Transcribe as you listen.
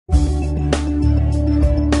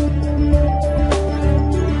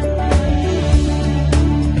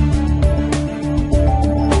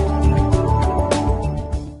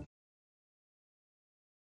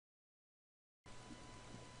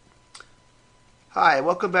Hi,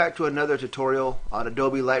 welcome back to another tutorial on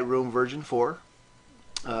Adobe Lightroom version 4.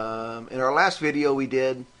 In our last video we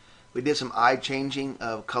did some eye changing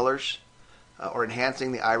of colors or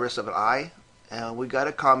enhancing the iris of an eye, and we got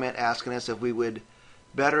a comment asking us if we would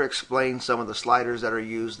better explain some of the sliders that are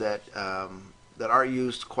used that aren't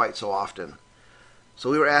used quite so often.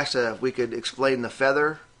 So we were asked if we could explain the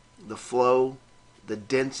feather, the flow, the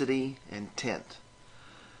density, and tint.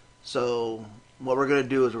 So what we're going to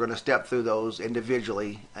do is we're going to step through those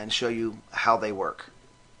individually and show you how they work.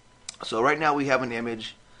 So right now we have an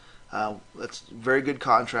image that's very good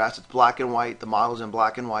contrast. It's black and white. The model's in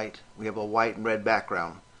black and white. We have a white and red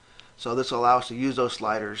background. So this will allow us to use those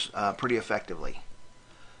sliders pretty effectively.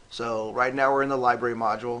 So right now we're in the library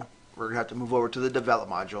module. We're going to have to move over to the develop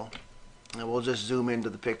module, and we'll just zoom into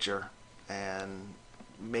the picture and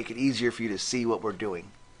make it easier for you to see what we're doing.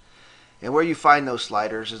 And where you find those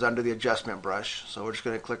sliders is under the adjustment brush. So we're just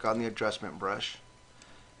going to click on the adjustment brush,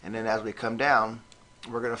 and then as we come down,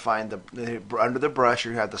 we're going to find under the brush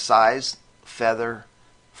you have the size, feather,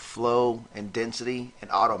 flow, and density,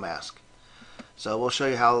 and auto mask. So we'll show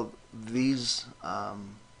you how these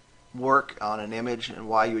work on an image and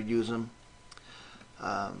why you would use them.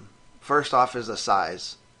 First off is the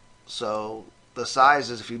size. So the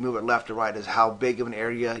size is, if you move it left to right, is how big of an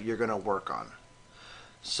area you're going to work on.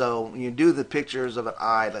 So when you do the pictures of an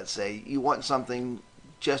eye, let's say you want something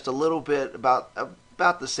just a little bit about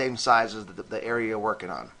the same size as the area you're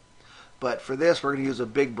working on. But for this, we're going to use a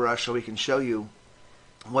big brush so we can show you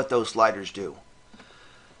what those sliders do.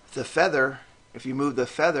 The feather, if you move the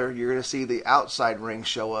feather, you're going to see the outside ring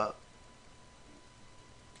show up.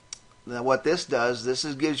 Now what this does,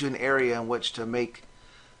 gives you an area in which to make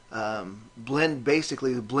blend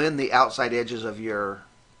the outside edges of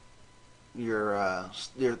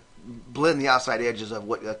blend the outside edges of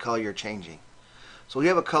what color you're changing. So we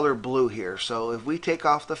have a color blue here. So if we take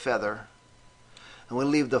off the feather and we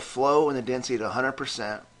leave the flow and the density at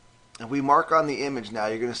 100%, and we mark on the image now,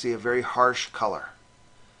 you're going to see a very harsh color.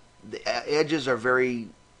 The edges are very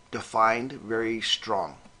defined, very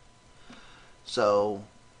strong. So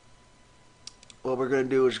what we're going to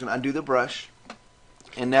do is going to undo the brush,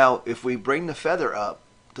 and now if we bring the feather up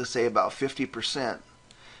to say about 50%,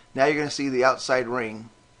 now you're going to see the outside ring.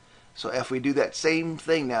 So if we do that same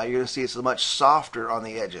thing now, you're going to see it's much softer on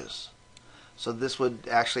the edges. So this would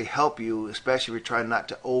actually help you, especially if you're trying not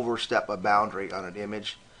to overstep a boundary on an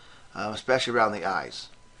image, especially around the eyes.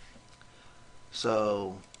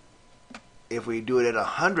 So if we do it at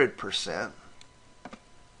 100%,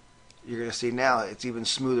 you're going to see now it's even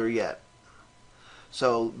smoother yet.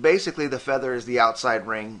 So basically the feather is the outside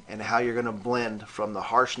ring and how you're going to blend from the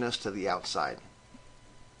harshness to the outside.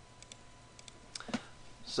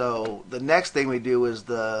 So the next thing we do is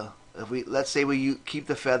let's say we keep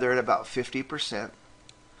the feather at about 50%.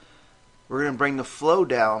 We're going to bring the flow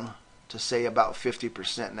down to say about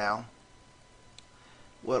 50% now.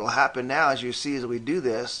 What will happen now, as you see as we do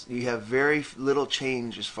this, you have very little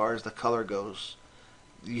change as far as the color goes.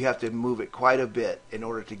 You have to move it quite a bit in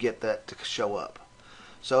order to get that to show up.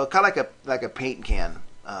 So kind of like a paint can,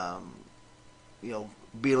 be a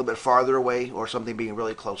little bit farther away or something being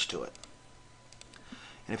really close to it.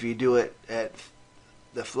 And if you do it at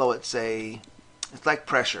the flow at, say, it's like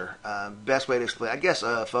pressure. Best way to explain, I guess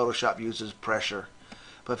Photoshop uses pressure.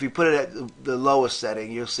 But if you put it at the lowest setting,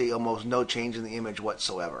 you'll see almost no change in the image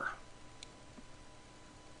whatsoever.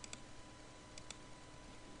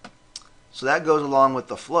 So that goes along with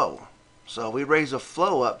the flow. So if we raise the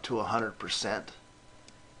flow up to 100%,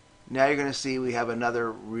 now you're going to see we have another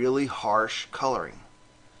really harsh coloring.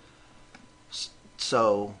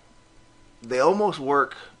 So they almost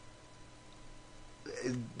work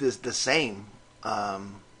the same. The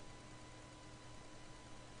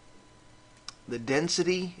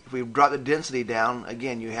density, if we drop the density down,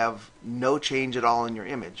 again, you have no change at all in your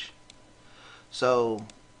image. So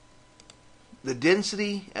the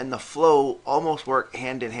density and the flow almost work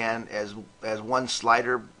hand in hand as one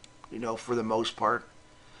slider, for the most part.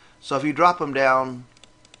 So if you drop them down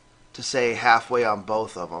to say halfway on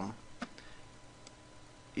both of them,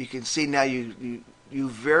 you can see now you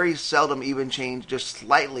very seldom even change just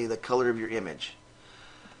slightly the color of your image.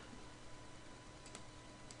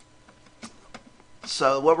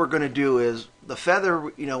 So what we're going to do is the feather,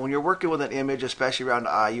 when you're working with an image, especially around the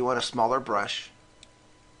eye, you want a smaller brush.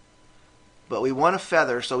 But we want a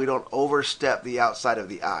feather so we don't overstep the outside of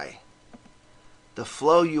the eye. The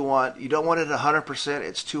flow you don't want it at 100%,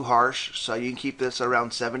 it's too harsh, so you can keep this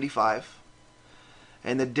around 75.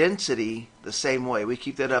 And the density, the same way, we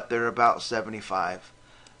keep that up there about 75.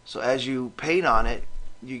 So as you paint on it,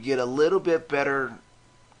 you get a little bit better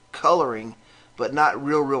coloring but not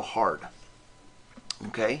real hard.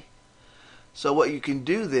 Okay, so what you can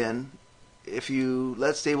do then, if you,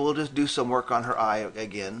 let's say we'll just do some work on her eye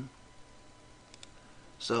again.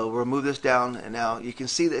 So we'll move this down, and now you can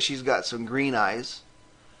see that she's got some green eyes.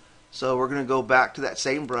 So we're going to go back to that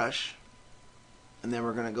same brush, and then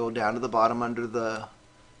we're going to go down to the bottom under the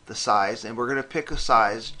size, and we're going to pick a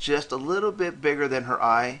size just a little bit bigger than her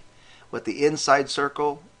eye, with the inside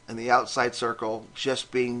circle and the outside circle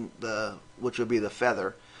just being which would be the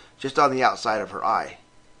feather, just on the outside of her eye.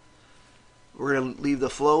 We're going to leave the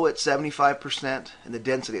flow at 75% and the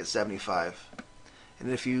density at 75.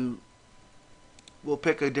 And if we'll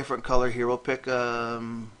pick a different color here. We'll pick a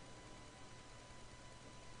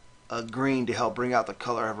green to help bring out the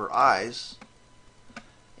color of her eyes.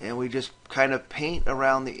 And we just kind of paint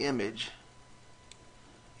around the image.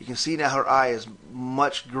 You can see now her eye is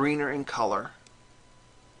much greener in color.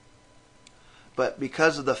 But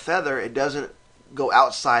because of the feather, it doesn't go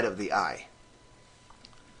outside of the eye.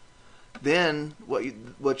 Then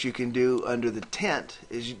what you can do under the tint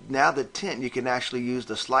is, now the tint, you can actually use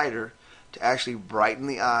the slider to actually brighten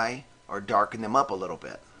the eye or darken them up a little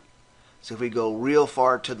bit. So if we go real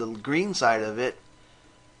far to the green side of it,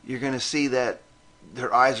 you're going to see that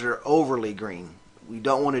their eyes are overly green. We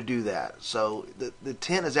don't want to do that. So the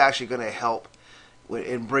tint is actually going to help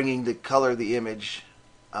in bringing the color of the image.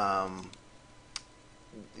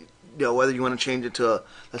 Whether you want to change it to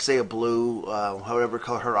let's say a blue, however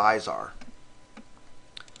color her eyes are.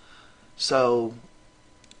 So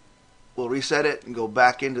we'll reset it and go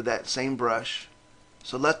back into that same brush.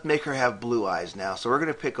 So let's make her have blue eyes now. So we're going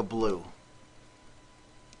to pick a blue.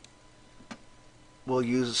 We'll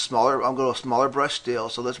use a smaller, I'm going to a smaller brush still,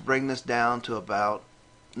 so let's bring this down to about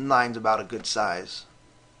 9's about a good size.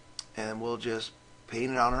 And we'll just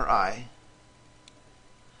paint it on her eye.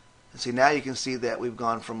 And see, now you can see that we've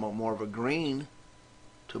gone from more of a green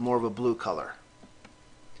to more of a blue color.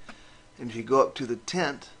 And if you go up to the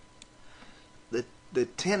tint, the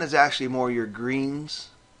tint is actually more your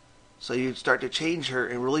greens. So you start to change her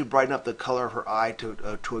and really brighten up the color of her eye to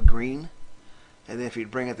a green. And then if you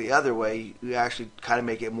bring it the other way, you actually kind of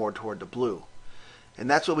make it more toward the blue. And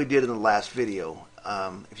that's what we did in the last video.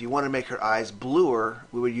 If you want to make her eyes bluer,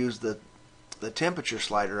 we would use the temperature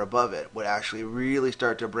slider above it. Would actually really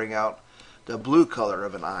start to bring out the blue color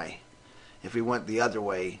of an eye. If we went the other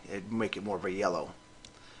way, it'd make it more of a yellow.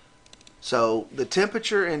 So the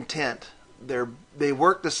temperature and tint, they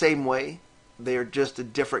work the same way. They're just a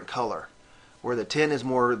different color. Where the tint is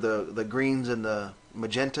more the greens and the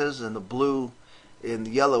magentas, and the blue and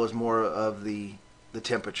the yellow is more of the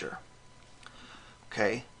temperature.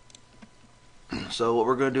 Okay. So what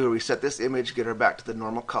we're going to do is reset this image, get her back to the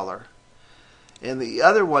normal color. And the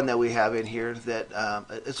other one that we have in here that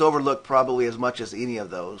it's overlooked probably as much as any of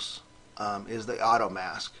those is the auto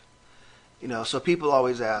mask. So people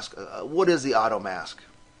always ask, what is the auto mask?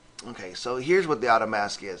 Okay, so here's what the auto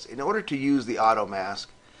mask is. In order to use the auto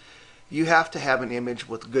mask, you have to have an image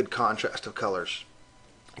with good contrast of colors.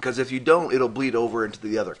 Because if you don't, it'll bleed over into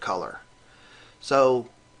the other color. So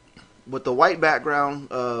with the white background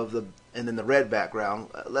and then the red background,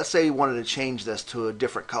 let's say you wanted to change this to a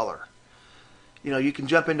different color. You can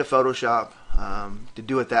jump into Photoshop to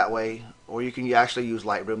do it that way, or you can actually use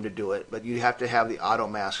Lightroom to do it, but you have to have the auto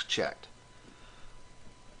mask checked.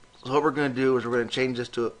 So what we're going to do is we're going to change this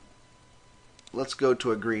to, let's go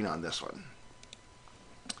to a green on this one.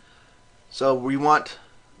 So we want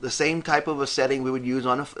the same type of a setting we would use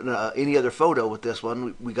on any other photo. With this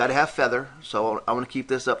one, we got to have feather, so I'm going to keep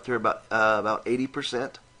this up to about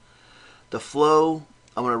 80%. The flow,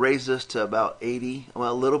 I'm going to raise this to about 80. I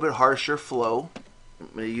want a little bit harsher flow. I'm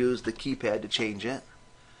going to use the keypad to change it.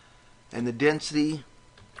 And the density,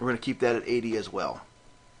 we're going to keep that at 80 as well.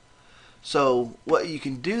 So what you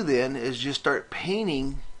can do then is just start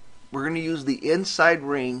painting. We're going to use the inside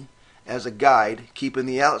ring as a guide, keeping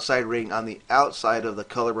the outside ring on the outside of the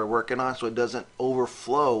color we're working on so it doesn't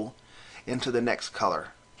overflow into the next color.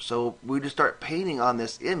 So we just start painting on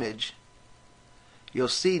this image. You'll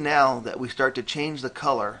see now that we start to change the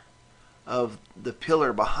color of the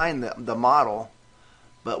pillar behind the model,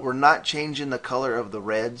 but we're not changing the color of the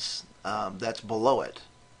reds that's below it.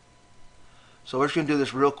 So we're just going to do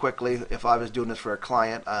this real quickly. If I was doing this for a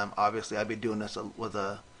client, obviously I'd be doing this with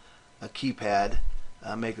a keypad,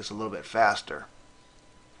 make this a little bit faster.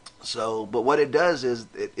 So, but what it does is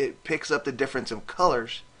it picks up the difference of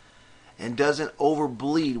colors and doesn't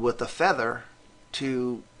overbleed with the feather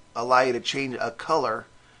to allow you to change a color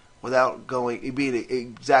without being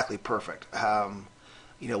exactly perfect.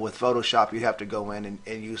 With Photoshop, you'd have to go in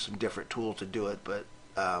and use some different tools to do it, but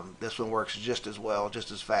this one works just as well,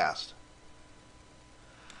 just as fast.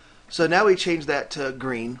 So now we changed that to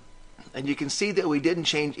green, and you can see that we didn't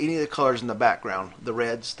change any of the colors in the background, the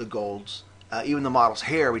reds, the golds, even the model's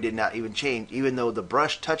hair we did not even change, even though the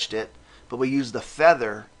brush touched it, but we used the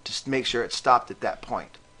feather to make sure it stopped at that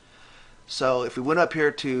point. So if we went up here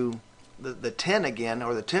to the tint again,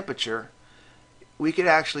 or the temperature, we could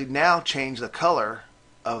actually now change the color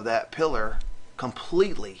of that pillar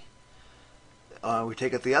completely. We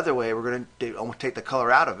take it the other way, we're going to almost take the color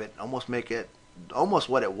out of it, almost make it almost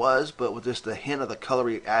what it was, but with just a hint of the color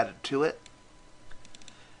we added to it.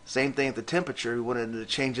 Same thing at the temperature. We wanted to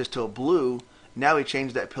change this to a blue. Now we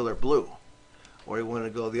change that pillar blue. Or we want to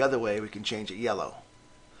go the other way, we can change it yellow.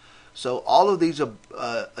 So all of these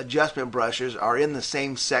adjustment brushes are in the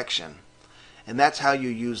same section, and that's how you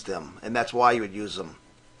use them, and that's why you would use them.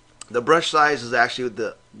 The brush size is actually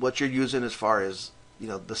what you're using as far as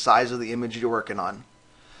the size of the image you're working on.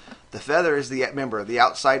 The feather is the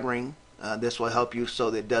outside ring. This will help you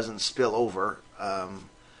so that it doesn't spill over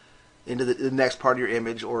into the next part of your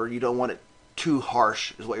image, or you don't want it too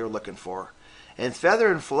harsh is what you're looking for. And feather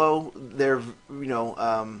and flow, they're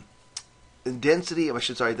density.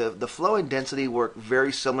 The flow and density work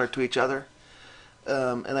very similar to each other.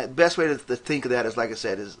 And the best way to think of that is, like I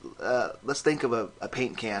said, is let's think of a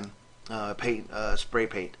paint can, spray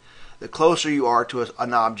paint. The closer you are to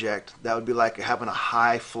an object, that would be like having a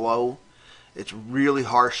high flow. It's really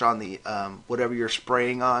harsh on the whatever you're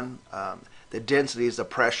spraying on. The density is the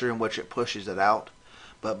pressure in which it pushes it out.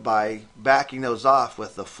 But by backing those off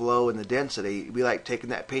with the flow and the density, it'd be like taking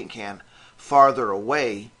that paint can farther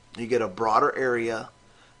away. You get a broader area,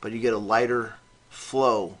 but you get a lighter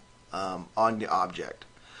flow on the object.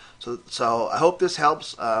 So I hope this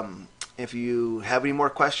helps. If you have any more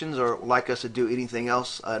questions or would like us to do anything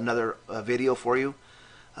else, another video for you,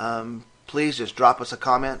 please just drop us a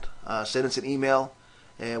comment, send us an email,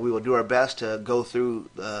 and we will do our best to go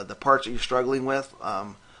through the parts that you're struggling with.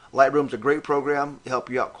 Lightroom's a great program. It'll help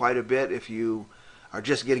you out quite a bit if you are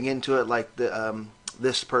just getting into it like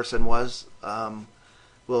this person was.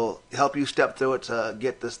 We'll help you step through it to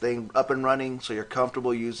get this thing up and running so you're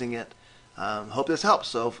comfortable using it. Hope this helps.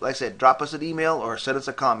 So like I said, drop us an email or send us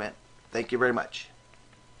a comment. Thank you very much.